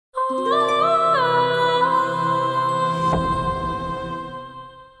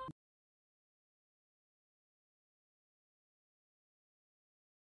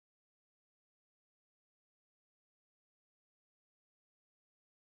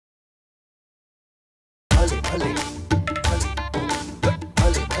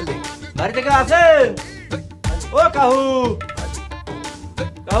বাড়িতে কেউ আছেন? ও কাহু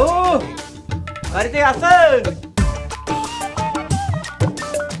কাহু বাড়িতে আছেন?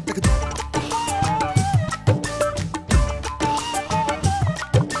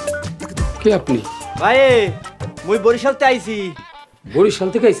 কে আপনি? ভাই মুই বরিশাল থেকে আইছি। বরিশাল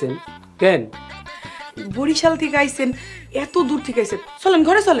থেকে আইছেন কেন? বরিশাল থেকে আইছেন? এত দূর থেকে আইছেন, চলেন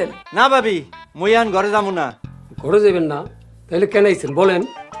ঘরে চলেন। না ভাবি মুই এখন ঘরে যাবো না। ঘরে যাবেন না? তাহলে কেন আইছেন বলেন?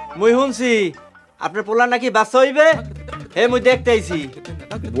 মুই শুনছি আপনার পোলা নাকি বাচ্চা হইবে, হে মুই দেখতে আইছি।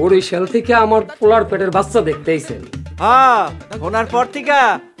 বরিশাল থেকে আমার পোলার পেটের বাচ্চা দেখতে আইছেন? হ্যাঁ, ওনার পর থেকে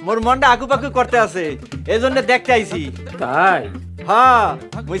মোর মনটা আকুপাকু করতে আছে, এই জন্য দেখতে আইছি। তাই? হ্যাঁ,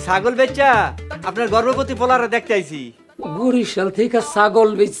 মুই ছাগল বেচা আপনার গর্ভবতী পোলারে দেখতে আইছি। বরিশাল থেকে ছাগল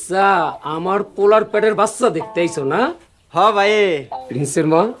বেচা আমার পোলার পেটের বাচ্চা দেখতে আইছো না? হ্যাঁ ভাই। প্রিন্সের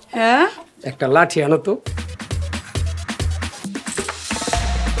মা, হ্যাঁ একটা লাঠি আনো তো।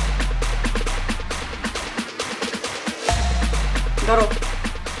 ধরো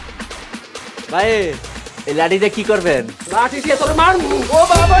ভাই, এই লাঠি দিয়ে কি করবেন? লাঠি দিয়ে তোরে মারমু। ও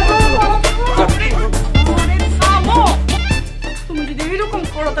বাবা, তুমি যদি এরকম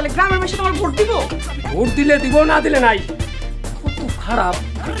করো তাহলে গ্রামের মানুষ তোমার ভোট দিব? ভোট দিলে দিব, না দিলে নাই। কত খারাপ!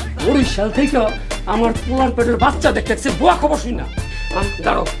 বরিশাল থেকে আমার পোলার পেটের বাচ্চা দেখতে আসছে, বুয়া খবর শুই না।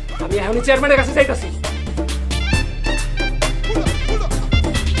 দাঁড়ো, আমি এখনই চেয়ারম্যানের কাছে যাইতাছি।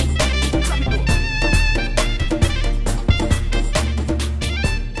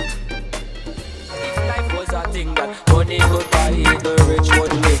 Money could buy the rich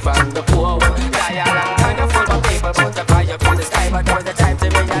would live and the poor would die. And kind of full of people put the fire in the sky, but was the time to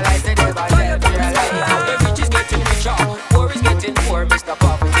realize they never self-realize. The rich is getting richer, poor is getting poor. Mr.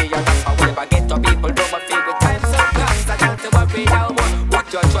 Poverty, you're not a whatever get to people don't feel with time so comes. I got to worry now more. Put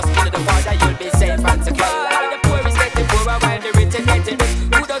your trust in the Father, you'll be safe and secure. The poor is getting poorer while the rich is getting rich.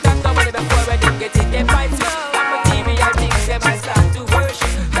 Who don't have the money before when they get it, they fight slow. And material things they might start to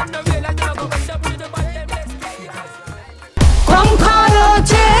worship. Them no realize they're not going up to the bottom. কম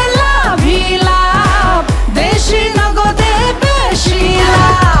খরচে লাভই লাভ, বেশি নগদে বেশি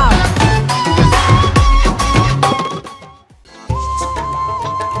লাভ।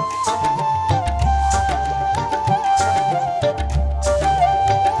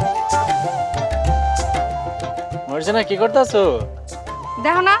 মর্জিনা কি করতেছো?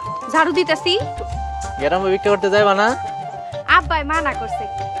 দেখো না ঝাড়ু দিতেছি। গ্রামে ভিক্ষা করতে যাইবা না? আব্বাই মানা করছে,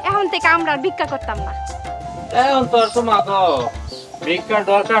 এখন থেকে আমরা আর ভিক্ষা করতাম না। এখন তো আর তোমাকে ভিক্ষার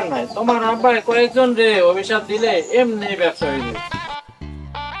দরকার নাই। তোমার আব্বাই কয়েকজন রে অভিশাপ দিলে এমনি ব্যবসা হয়ে যাবে।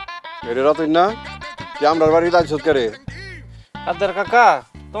 এরে রতন না কি আমরা বাড়ি যাইছ করে? আদার কাকা,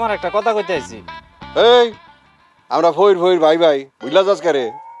 তোমার একটা কথা কইতে আইছি। এই আমরা ফইর ফইর ভাই ভাই বুইলা যাস করে?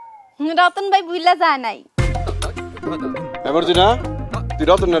 রতন ভাই বুইলা যায় নাই। এমরজি না তুই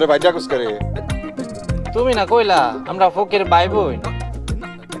রতন রে ভাই ডাকস করে? তুমি না কইলা আমরা ফকির ভাই বোন।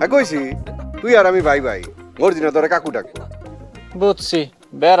 হ্যাঁ কইছি, তুই আর আমি ভাই ভাই। মর্জি না তোরে কাকু ডাকে। বুঝছি,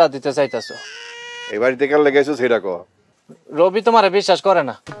 বেড়া দিতে চাইতাছো। এই বাড়িতে কেন লেগেছো সেটা ক। রবি তোমারে বিশ্বাস করে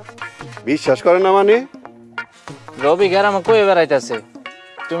না। বিশ্বাস করে না মানে? রবি গ্রামে কই বেড়াইতেছে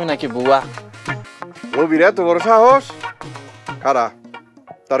তুমি নাকি বুয়া। রবির এত বড় সাহস? কারা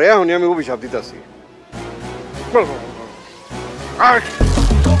তারে এখনই আমি অভিশাপ দিতেছি।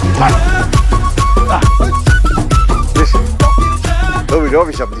 রবির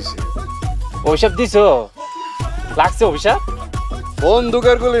অভিশাপ দিছে। অভিশাপ দিছো? লাগছে অভিশাপ?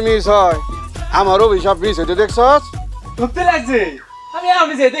 বন্দুকের গুলি মিস হয়, আমার অভিশাপ মিস হইতে দেখছস? ঢুকতে লাগছে,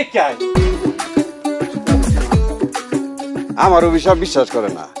 আমি যে দেখি আমার অভিশাপ বিশ্বাস করে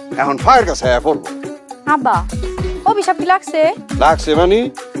না, এখন ফায়ার কাছে পড়বো। আব্বা অভিশাপ কি লাগছে? লাগছে মানে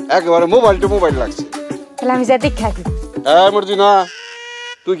একেবারে মোবাইল টু মোবাইল লাগছে। তাহলে আমি যা দেখি আগে। মর্জিনা,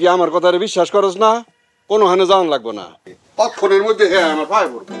 তুই কি আমার কথারে বিশ্বাস করস না? কোনো হানে যাওয়ান লাগবো না, তৎক্ষণের মধ্যে হ্যাঁ আমার ফায়ার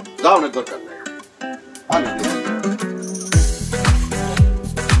পড়বো, যাওয়ানোর দরকার নেই।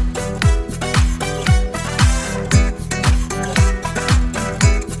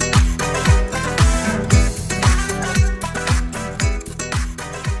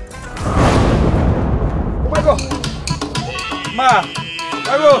 মা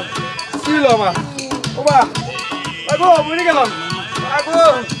আগো ছিল মা, ও মা আগো মরে গেলাম আগো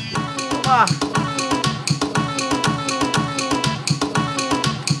মা।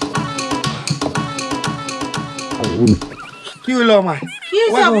 কি কি হলো আমার? কি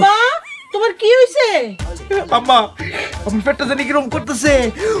হইছে আব্বা? তোমার কি হইছে? আম্মা আমার পেটটা জানি কিরম করতেছে,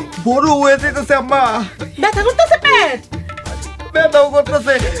 বড় হয়ে যেতেছে আম্মা। ব্যথা করতেছে পেট? ব্যথাও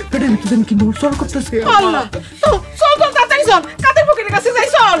করতেছে, পেটের ভিতরে জানি কি নড়চড় করতেছে। আল্লাহ, চল চল তাড়াতাড়ি চল, কাদের ফকিরের কাছে যাই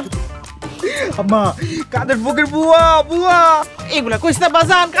চল। আম্মা কাদের ফকির বুয়া বুয়া এগুলা কইছ না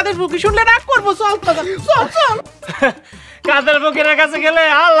বাজান, কাদের ফকির শুনলে রাগ করবো। চল বাজান চল চল। কাদের ফকিরের কাছে গেলে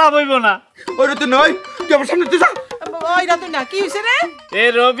আর লাভ হইব না। ওরে তো নয়, তুই আমার সামনে তুই যা। ওই রাত না, কি হইছে রে? এ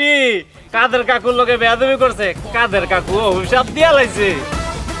রবি কাদের কাকুর লোকে বেয়াদবি করছে, কাদের কাকু অভিশাপ দিয়া লাইছে।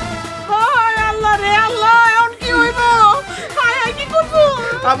 হায় আল্লাহ রে আল্লাহ, এখন কি হইব? হায় হায় কি করব?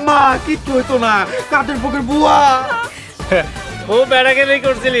 আম্মা কিচ্ছু হইতো না, কাদের ফকির বুয়া। খুব বেড়াগেরি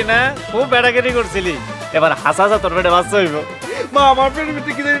করছিলি না, খুব বেড়াগেরি করছিলি, এবার হাসা হাসা তোর পেটে বাচ্চা হইব। মা আমার পেটের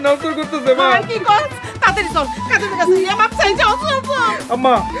ভিতরে কি জানি নড়চড় করতেছে মা। কি কর? তাড়াতাড়ি চল, কাদের কাছে গিয়ে মাপ চাই। চল চল চল।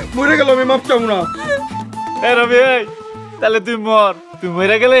 আম্মা মরে গেল, আমি মাপ চাবো না। এ রবি তাহলে তুই মর, তুই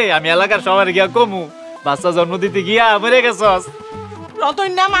মরে গেলে আমি এলাকার সবার গিয়া কমু বাচ্চা জন্ম দিতে গিয়া মরে গেছস।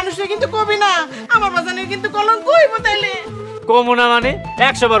 রতন না মানুষে কিন্তু কবি না, আমার বাজানের কিন্তু কলঙ্ক হইব। তাইলে কমু না মানে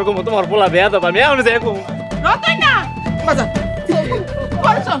 100 বার কমু, তোমার পোলা বেয়া দেব আমি এখন যাই কমু। রতন না বাজান,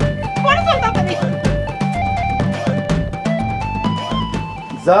 পরে চল তাড়াতাড়ি।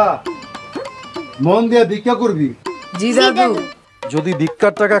 যা মন দিয়া ভিক্ষা করবি। জি দাদু। যদি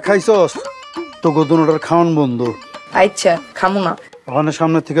ভিক্ষার টাকা খাইছস তো গোদনোটার খাওয়ান বন্ধ। আচ্ছা খামু না। ওখানে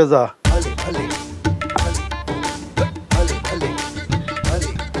সামনে থেকে যা।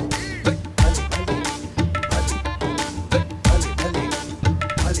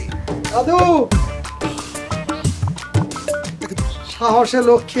 দাদু সাহসে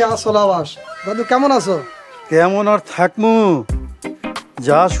লক্ষ্মী আসল আবাস। দাদু কেমন আছো? কেমন আর থাকমু,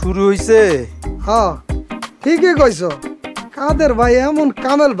 যা শুরু হইছে। হ্যাঁ ঠিকই কইছো, কাদের ভাই এমন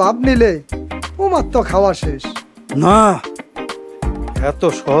কামেল ভাব নিলে তোমার তো খাওয়া শেষ। না এত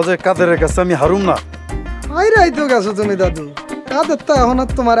সহজে কাদের কাছে আমি হারুম না। আইরাই তো গেছো তুমি দাদু, কাদের তো এখন আর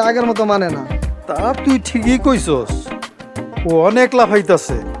তোমার আগের মতো মানে না। তা তুই ঠিকই কইছস, ও অনেক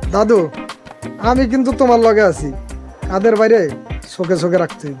লাফাইতাছে। দাদু আমি কিন্তু তোমার লগে আছি, কাদের বাইরে চোখে চোখে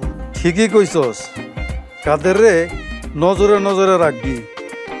রাখতে হইব। ঠিকই কইছস, কাদের রে নজরে নজরে রাখবি।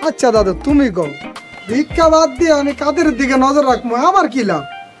 আচ্ছা দাদু তুমি কও, ভিক্ষা বাদ দিয়ে আমি কাদের দিকে নজর রাখবো, আমার কি লাভ?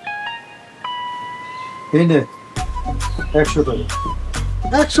 এই নে 100 টাকা।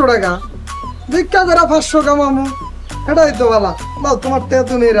 100 টাকা ভিক্ষা করে 500 কামামু, এটাই তো বলা। নাও তোমার তে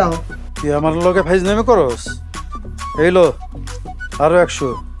তুমি রাও। তুই আমার লগে ফাইজ নেমে করস। এইলো আরো 100।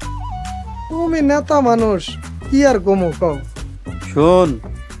 তুমি নেতা মানুষ, কি আর কমু কও। শোন,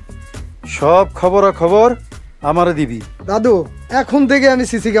 সব খবর আমারে দিবি। দাদু এখন থেকে আমি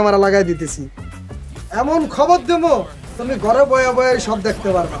সিসি ক্যামেরা লাগাই দিতেছি, এমন খবর দেবো তুমি ঘরে বয়ে বয়ে সব দেখতে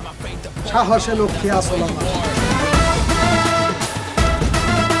পারবা। সাহসে লক্ষ্মী আসল আমার।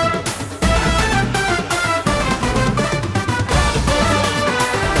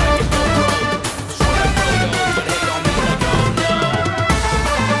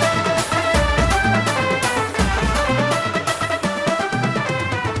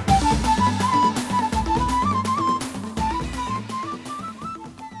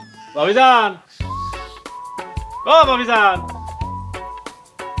 ভাবিজান, ও ভাবিজান,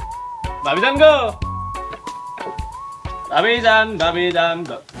 ভাবিজান গো, ভাবিজান।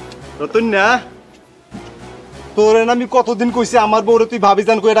 রতন না তোর আমি কতদিন কইছি আমার বউরে তুই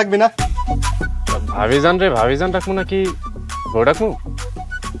ভাবিজান কই রাখবি না। ভাবিজান রে ভাবিজান রাখবো নাকি বউ রাখবো?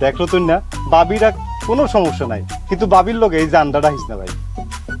 দেখ রতন না, বাবি রাখ কোনো সমস্যা নাই, কিন্তু বাবির লগে এই জানটা রাখিস না ভাই।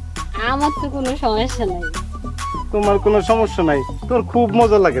 আমার তো কোনো সমস্যা নাই। তোমার কোনো সমস্যা নাই, তোর খুব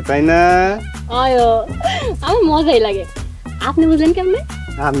মজা লাগে তাই না? আয়ো আমার মজাই লাগে। আপনি বুঝলেন কেমনে?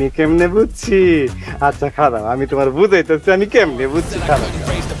 আমি কেমনে বুঝছি? আচ্ছা খারাপ, আমি তোমার বুঝাইতেছি আমি কেমনে বুঝছি। খারাপ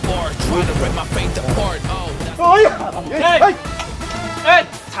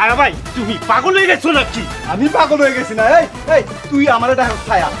ছায়া ভাই, তুমি পাগল হয়ে গেছো নাকি? আমি পাগল হয়ে গেছি না। এই তুই আমার ডাক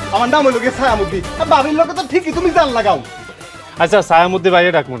ছায়া, আমার নাম হইল গিয়ে ছায়া মুদ্দি। বাবির লোকে তো ঠিকই তুমি জান লাগাও। আচ্ছা ছায়া মধ্যে বাইরে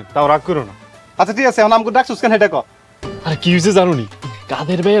ডাকবো না, তাও রাগ করো না। আচ্ছা ঠিক আছে, এখন আমাকে ডাকছিস কেন এটা কর। আরে কি হয়েছে জানো নি?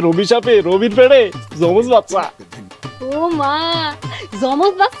 কাদের ভাই রবি সাপে রবির পেড়ে জমজ বাচ্চা। ও মা,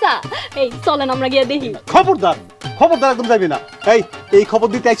 জমজ বাচ্চা? এই চলেন আমরা গিয়ে দেখি। খবরদার একদম যাবি না। এই খবর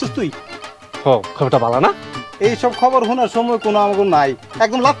দিতে আইছিস তুই? খবরটা ভালো না? এইসব খবর শোনার সময় কোনো আমাকে নাই,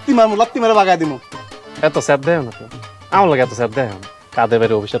 একদম লাত্তি মারে বাগাই দিমু। এত স্যার দেয় না তো, আমার লাগে এত স্যার দেয় না। কাদের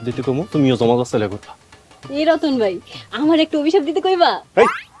বাইরে অভিশাপ দিতে কমু, তুমিও জমজ বাচ্চা লেগে করবা। এই রতন ভাই, আমার একটু অভিশাপ দিতে কইবা?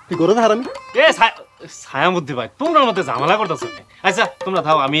 তুই করে হারামি। ছায়া মধ্যে ভাই তোমরা মধ্যে ঝামেলা করতেছো। আচ্ছা তোমরা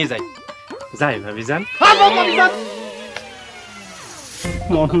থাও, আমি যাই ভাবি যান।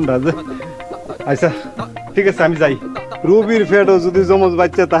 মনটা যে আচ্ছা ঠিক আছে আমি যাই রবির ফেটও যদি জমজ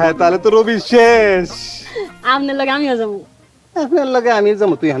বাচ্চা তাহে তাহলে তো রবি শেষ আপনার লগে আমিও যাবো আপনার লগে আমি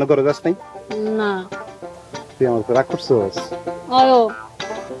যাবো তুই হানো করে যাস নাই না তুই আমার রাগ করছস আয়ো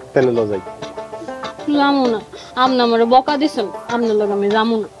তাহলে লো যাই যাবো না আপনি আমার বকা দিছেন আপনার লগে আমি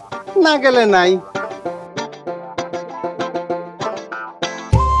যাবো না না গেলে নাই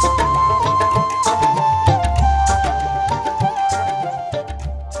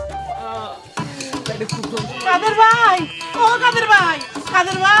কাদের ভাই ও কাদের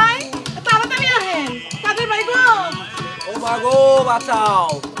ভাই তাড়াতাড়ি আসেন কাদের ভাই গো ও মা গো বাঁচাও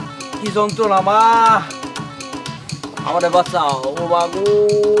কি যন্ত্রণা মা আমারে বাঁচাও ও মা গো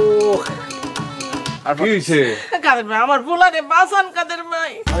আর কি হইছে কাদের ভাই আমার পোলারে বাঁচান কাদের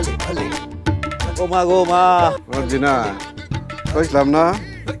ভাই ও মা গো মা অর্জিনা কইছিলাম না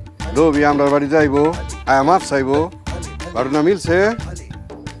রবি আমরা বাড়ি যাইবো আয়া মাছ চাইবো ঘটনা মিলছে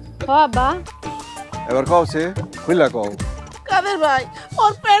বাবা এবার কওছে খুইলা কও কাদের ভাই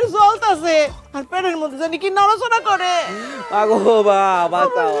ওর পেট জ্বলতাছে আর পেটের মধ্যে জানি কি নড়াচড়া করে মা গো বা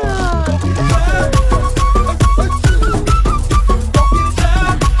বাঁচাও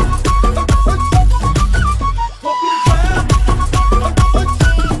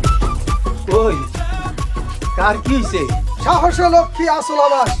ওই কার কি হইছে সাহসে লক্ষ্মী আসল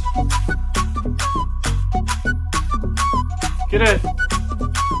আবাস কিরে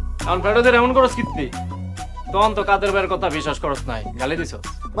এখন ফেরোদের এমন করস কীর্তি তখন তো কাদের ভাইয়ের কথা বিশ্বাস করস নাই গালি দিছ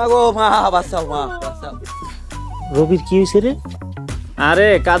মা গো মা বাঁচাও মা বাঁচাও রবির কি হয়েছে রে? আরে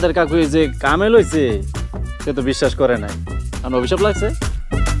কাদের কাকু যে কামেল হয়েছে সে তো বিশ্বাস করে নাই আর অভিশাপ লাগছে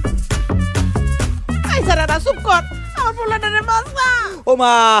আই সারা চুপ কর আমার পোলাটারে বাঁচা ও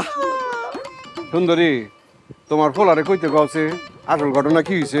মা সুন্দরী তোমার ফোলারে কইতে কওছে আসল ঘটনা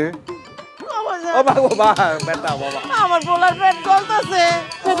কি হইছে ও মা গো মা বেটা বাবা আমার পোলার পেট জ্বলতাছে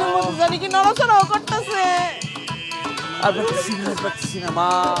পেটের মধ্যে জানি কি নড়াচড়াও করতেছে আর বাঁচছি না মা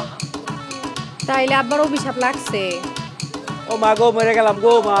তাইলে আবার অভিশাপ লাগছে ও মা গো মরে গেলাম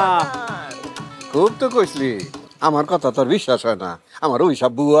গো মা খুব তো কইছলি আমার কথা তোর বিশ্বাস হয় না আমার ওই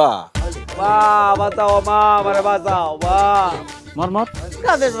সব বুয়া মা বাঁচাও মা আমারে বাঁচাও মা মরমত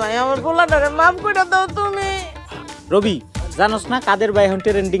কাদের ভাই আমার পোলাটারে মাফ করে দাও তুমি রবি জানোস না কাদের ভাই এখন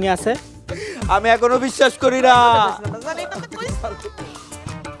ট্রেন্ডিং এ আছে আমি এখনো বিশ্বাস করি না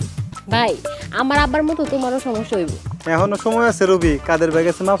ভাই আমার আব্বার মতো তোমারও সমস্যা হইব এখনো সময় আছে রবি কাদের ভাই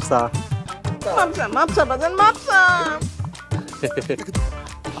গেছে মাপসা মাপসা বাজান মাপসা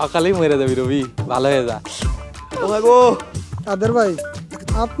অকালেই মরে যাবি রবি ভালো হয়ে যা ও মা গো কাদের ভাই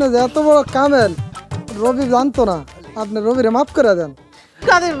আপনি যে এত বড় কামেল রবি জানতো না আপনি রবিরে মাফ করে দেন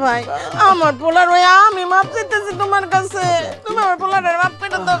কাদের ভাই আমার পোলার ওই আমি মাপ চাইতেছি তোমার কাছে তুমি আমার পোলারের মাপ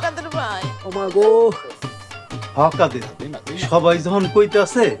করে দাও কাদের ভাই ও মা গো কাদের সবাই যখন কইতে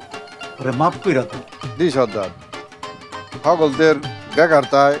আছে ওরে মাফ কইরা দাও দি সর্দার সকলদের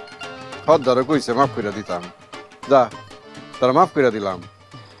বেকারতায় সর্দারও কইছে মাফ করে দিতাম যা তারা মাফ করে দিলাম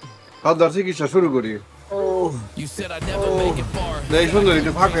সর্দার চিকিৎসা শুরু করি এই সুন্দর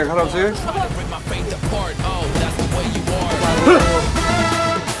একটু ফাঁক রেখা আছে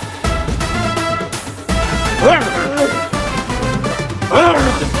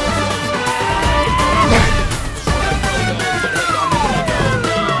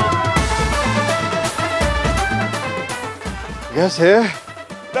গেছে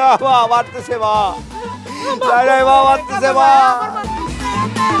না মা মারতেছে মা নাই মা মারতেছে মা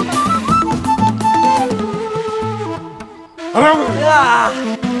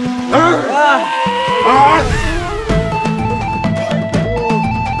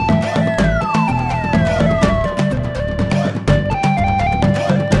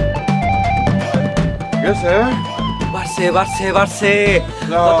গেছে বাড়ছে বাড়ছে বাড়ছে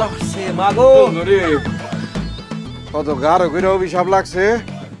কত বাড়ছে মা গো কত গাঢ় করে অভিশাপ লাগছে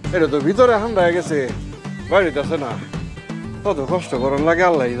এটা তো ভিতরে হামড়া গেছে বাড়িতে আছে না কত কষ্ট করার লাগে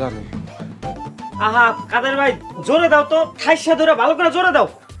আল্লাহ জানে আহা কাদের ভাই জোরে দাও তো ঠাইসা ধরে ভালো করে জোরে দাও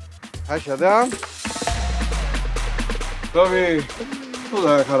ঠাইসা দাম তবে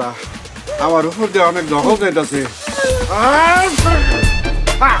খারা আমার উপর দিয়ে অনেক দখল যাইতেছে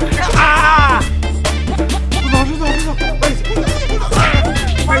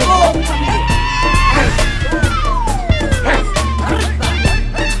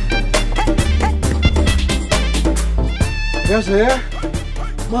গেছে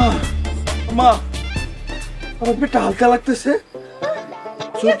মা মা আমার পেটটা হালকা লাগতেছে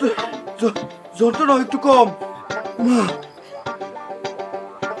যন্ত্রণা একটু কম মা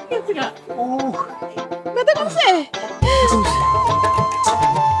ব্যথা করছে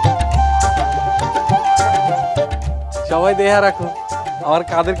সবাই দেহা রাখো আমার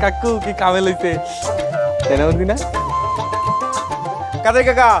কাদের কাকু কি কামে লইছে তাই না বলবি না? কাদের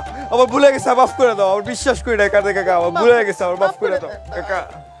কাকা আমার ভুলে গেছে, মাফ করে দাও, আমার বিশ্বাস করি না কাদের কাকা, আমার ভুলে গেছে, আমার মাফ করে দাও কাকা।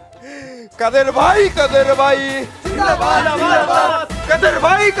 কাদের ভাই জিন্দাবাদ জিন্দাবাদ, কাদের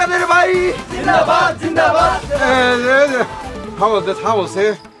ভাই জিন্দাবাদ জিন্দাবাদ। থামছে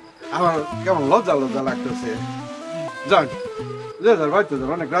আমার কেমন লজ্জা লাগতেছে। যান ভাই তো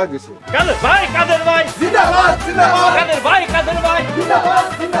অনেক রাগ গেছে। কাদের ভাই জিন্দাবাদ জিন্দাবাদ, কাদের ভাই জিন্দাবাদ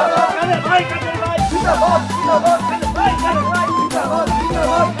জিন্দাবাদ, কাদের ভাই জিন্দাবাদ জিন্দাবাদ, জিন্দাবাদ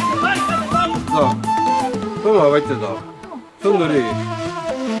জিন্দাবাদ। তোমরা বাইতে যাও সুন্দরী,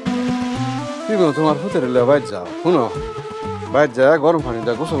 তুমি তোমার হুতের বাইর যাও। শুনো, বাইর যায় গরম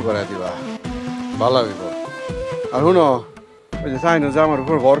পানিটা গোসল করাই দিবা, ভালো হইব। আর শুনো, ওই যে সাইন যে আমার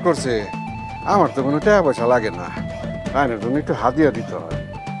উপর ভর করছে, আমার তো কোনো টাকা পয়সা লাগে না, সাইনের জন্য একটু হাতিয়া দিতে হয়।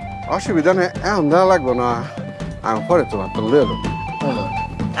 অসুবিধা নেই, এখন দেওয়া লাগবো না, আমি পরে তোমার তো লয়ে দেবো।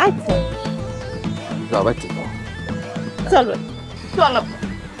 আচ্ছা যাও বাইতে যাও। চলো চলো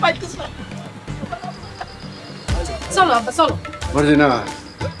চলো আপা চলো। বুঝলি না,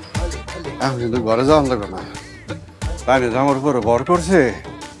 এখন কিন্তু ঘরে যাওয়া লাগবে না, তাই আমার উপরে ভর করছে,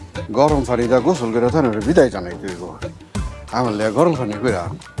 গরম পানিটা গোসল করে তাই বিদায় জানাই তুইব। আমার লেগে গরম পানি করে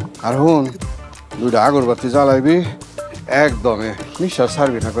আর হুন, দুইটা আগরবাতি জ্বালাইবি, একদমে নিঃশ্বাস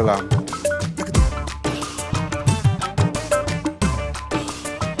ছাড়বি না পেলাম।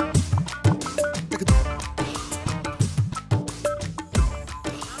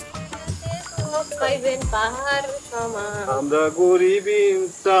 আমরা গরিব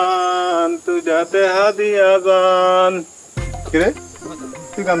ইনসান তুই যাতে হাদিয়া গান। কিরে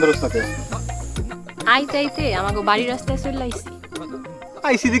তুই গান ধরস না কে? আইতে আইতে আমাকে বাড়ির রাস্তায় চলে আইছি।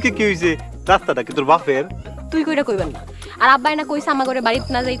 আইসি দিকে কি হইছে? রাস্তাটা কি তোর বাপের? তুই কইরা কইবেন না। আর আব্বাই না কইছে আমাকে বাড়িতে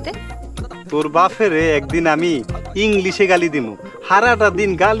না যাইতে। তোর বাপের একদিন আমি ইংলিশে গালি দিমু, সারাটা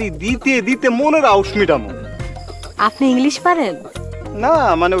দিন গালি দিতে দিতে মনের আউশ মিটামু। আপনি ইংলিশ পারেন? না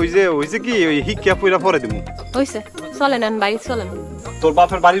মানে ওই যে কি ওই হিক্কা পয়রা পরে দিমু। হইছে, চলেন আন বাড়ি চলেন। তোর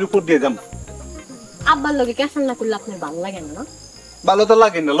বাপের বাড়ির উপর দিয়ে যাম। আব্বার লগে ক্যাসেল না করলে আপনার ভালো লাগে না? ভালো তো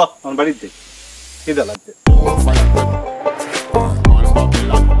লাগে না, ল আমার বাড়িতে কিদা লাগবে।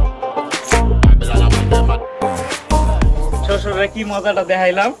 শ্বশুরে কি মজাটা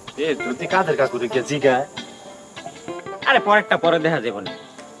দেখাইলাম। তুই কাদের কাকুরে কে জিগা? আরে পরেরটা পরে দেখা যাবে না,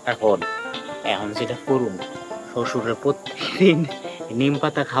 এখন যেটা করুন, শ্বশুরের প্রত্যেকদিন নিম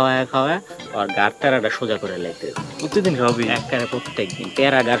পাতা খাওয়ায় আর গার টেরাটা সোজা করে লাইতে। প্রতিদিন খাওয়াবি? একবারে প্রত্যেকদিন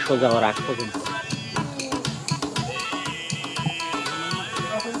টেরা গার সোজা হওয়ার আগ পর্যন্ত।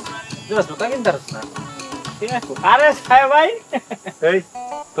 আরে ছায়া ভাই, এই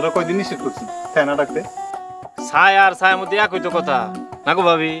তোরা কয়দিন নিষেধ করছিস তাই না ডাকতে? ছায়া আর ছায়ার মধ্যে একই তো কথা না গো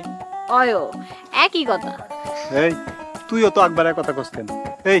ভাবি? অয়ো একই কথা। এই তুইও তো একবার এক কথা কইস কেন?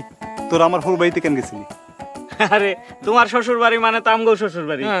 এই তোরা আমার হুর বাড়িতে কেন গেছিলি? আরে তোমার শ্বশুর বাড়ি মানে তো আমগো শ্বশুর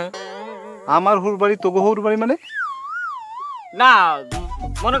বাড়ি। আমার হুর বাড়ি তোগো হুর বাড়ি মানে? না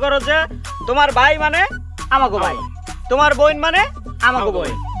মনে করো যে তোমার ভাই মানে আমাগো ভাই, তোমার বোন মানে আমাগো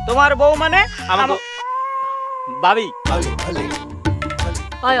বোন, তোমার বউ মানে আমাগো ভাবি।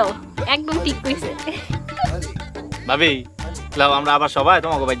 অয়ো একদম ঠিক কইছে ভাবি। লাও আমরা আবার সবাই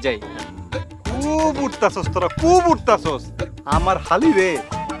তোমাকে বাড়ি যাই। খুব উঠতাছস তোরা, খুব উঠতাছস। আমার হালি রে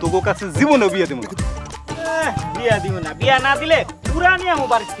তোগো কাছে জীবনে বিয়ে দেব না। বিয়া দিব না, বিয়া না দিলে পুরা নিয়ে আমো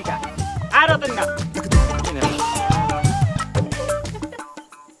বাড়ি থেকে আর হতেন না।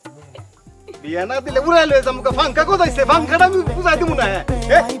 বিয়া না দিলে উড়াই লয়ে যাম। ফাঙ্কা কোথাইছে? ফাঙ্কাটা আমি বুঝাই দেব না।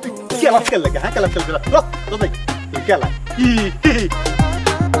 হ্যাঁ কেলাস কেল লাগে, হ্যাঁ কেলাস কেল ল ল দেই কেলা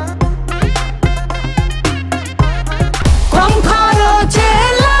কম খরচে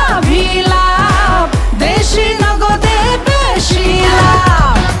লাভই লাভ, বেশি নগদে বেশি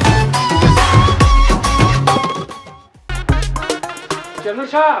লাভ। চেয়ারম্যান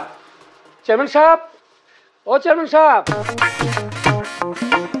সাহেব, চেয়ারম্যান সাহেব, ও চেয়ারম্যান সাহেব।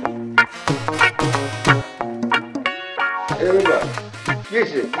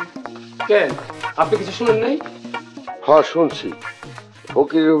 কেন আপনি কিছু শুনেন নাই? হ্যাঁ শুনছি,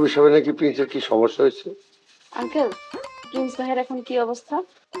 ফকির অভিশাপে নাকি প্রিন্সের কি সমস্যা হয়েছে। আঙ্কেল প্রিন্স ভাইয়ের এখন কি অবস্থা?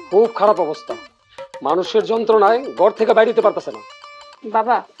 খুব খারাপ অবস্থা, মানুষের যন্ত্রণায় ঘর থেকে বাইরে যেতে পারতেছে না।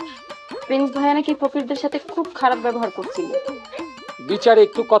 বাবা প্রিন্স ভাইয়া নাকি ফকিরদের সাথে খুব খারাপ ব্যবহার করছিল। বিচারে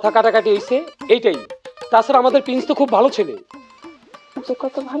একটু কথা কাটাকাটি হয়েছে এইটাই, তাছাড়া আমাদের প্রিন্স তো খুব ভালো ছেলে। যে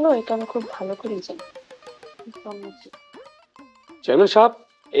কত ভালো এটা আমি খুব ভালো করে জানি। চেয়ারম্যান সাহেব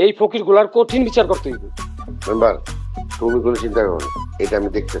এই ফকির গুলার কঠিন বিচার করতে হইবে। মেম্বার তুমি কোনো চিন্তা করো না, এটা আমি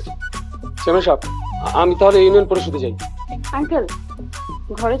দেখতেছি। চেয়ারম্যান সাহেব আমি তাহলে ইউনিয়ন পরিষদে যাই। আঙ্কেল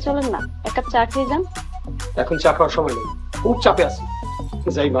ঘরে চলেন না, এক কাপ চা খেয়ে যান। এখন চা খাওয়ার সময় নেই, খুব চাপে আছি।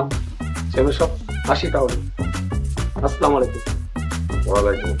 যাই মা, আমি সব আসি তাহলে। আসসালামু আলাইকুম।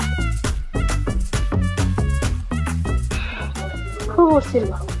 ওয়ালাইকুম। খবর ছিল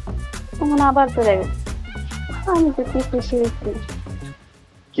তখন আবার চলে গেছে, আমি তো কি খুশি হয়েছি।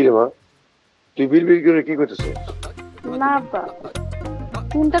 কি রে মা, তুই বিড়বিড় করে কি করতেছ? না আব্বা,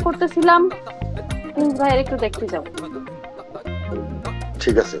 চিন্তা করতেছিলাম প্রিন্স ভাইয়ের একটু দেখতে যাব।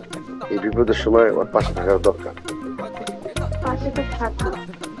 ঠিক আছে, এই বিপদের সময় ওর পাশে থাকার দরকার। পাশে তো থাকা,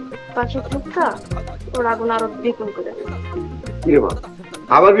 পাশে থাকা ওর আগুন আরো দ্বিগুণ করে। কি রে মা,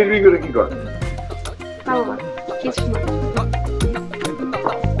 আবার বিড়বিড় করে কি কর? না বাবা, কিছু না।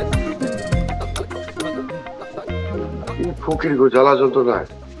 ফকির গো জ্বালা যন্ত্রণায়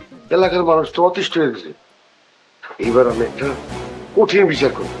এলাকার মানুষ তো অতিষ্ঠ হয়ে গেছে। এইবার আমি একটা কঠিন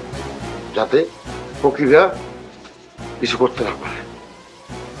বিচার করব, যাতে ফকিররা কিছু করতে না পারে।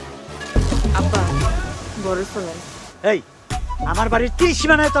 আব্বা বড় শোনেন, এই আমার বাড়ির তিল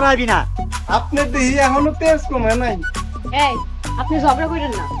সীমানায় তোরা আইবি না। আপনার দেহি এখনো তেজ কমে নাই। এই আপনি ঝগড়া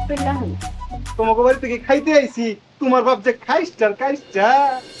করেন না, পেল্লা হন। তোমাকে বাড়ি থেকে খাইতে আইছি, তোমার বাপ যে খাইস্টার খাইস্টা।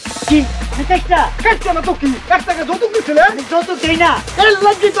 কি খাইস্টা? খাইস্টা না তো কি? 1 টাকা যৌতুক দিছিলে? আমি যৌতুক দেই না। এই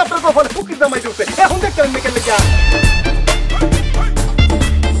লাগি তো আপনার কপালে ফকির দামাই দিতে। এখন দেখতে আমি কেন লাগা